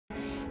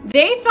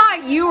They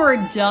thought you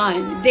were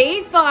done.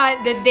 They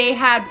thought that they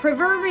had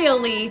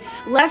proverbially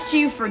left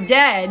you for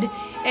dead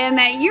and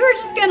that you were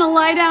just gonna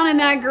lie down in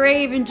that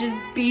grave and just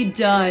be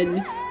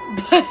done.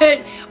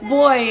 But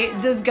boy,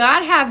 does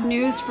God have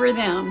news for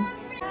them.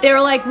 They were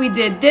like, we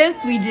did this,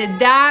 we did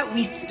that,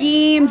 we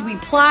schemed, we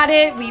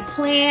plotted, we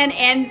planned,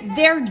 and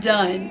they're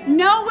done.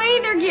 No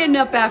way they're getting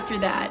up after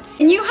that.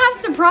 And you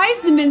have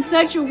surprised them in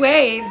such a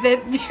way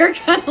that they're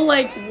kind of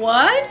like,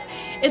 what?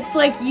 It's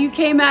like you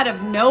came out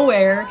of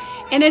nowhere,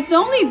 and it's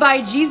only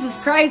by Jesus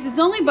Christ, it's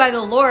only by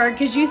the Lord,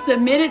 because you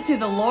submitted to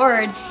the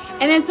Lord,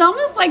 and it's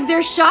almost like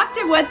they're shocked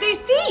at what they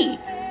see.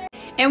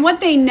 And what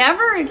they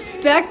never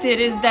expected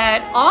is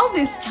that all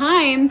this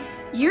time,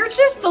 you're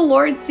just the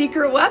Lord's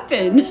secret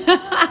weapon.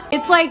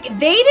 It's like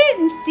they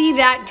didn't see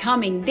that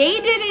coming. They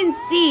didn't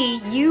see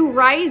you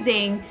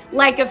rising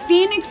like a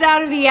phoenix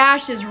out of the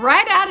ashes,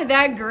 right out of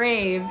that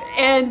grave.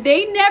 And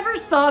they never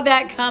saw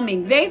that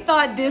coming. They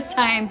thought this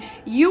time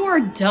you were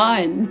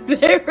done.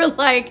 They were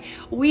like,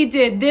 we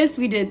did this,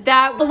 we did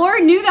that. The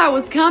Lord knew that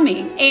was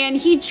coming, and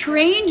He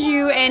trained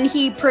you and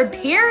He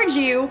prepared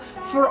you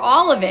for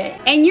all of it.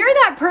 And you're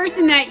that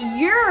person that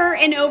you're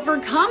an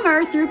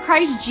overcomer through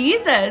Christ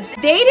Jesus.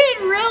 They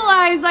didn't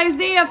realize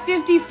Isaiah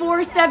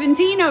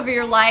 54:17 over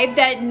your life,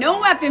 that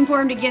no weapon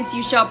formed against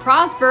you shall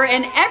prosper,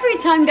 and every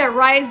tongue that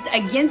rises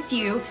against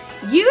you,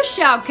 you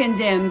shall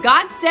condemn.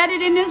 God said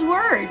it in His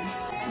word.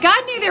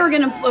 God knew they were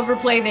going to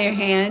overplay their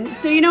hand.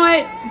 So you know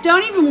what?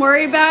 Don't even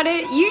worry about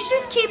it. You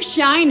just keep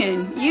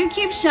shining. You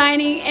keep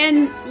shining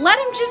and let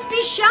Him just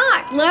be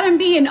shocked. Let Him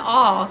be in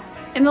awe.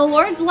 And the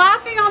Lord's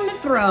laughing on the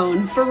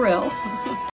throne, for real.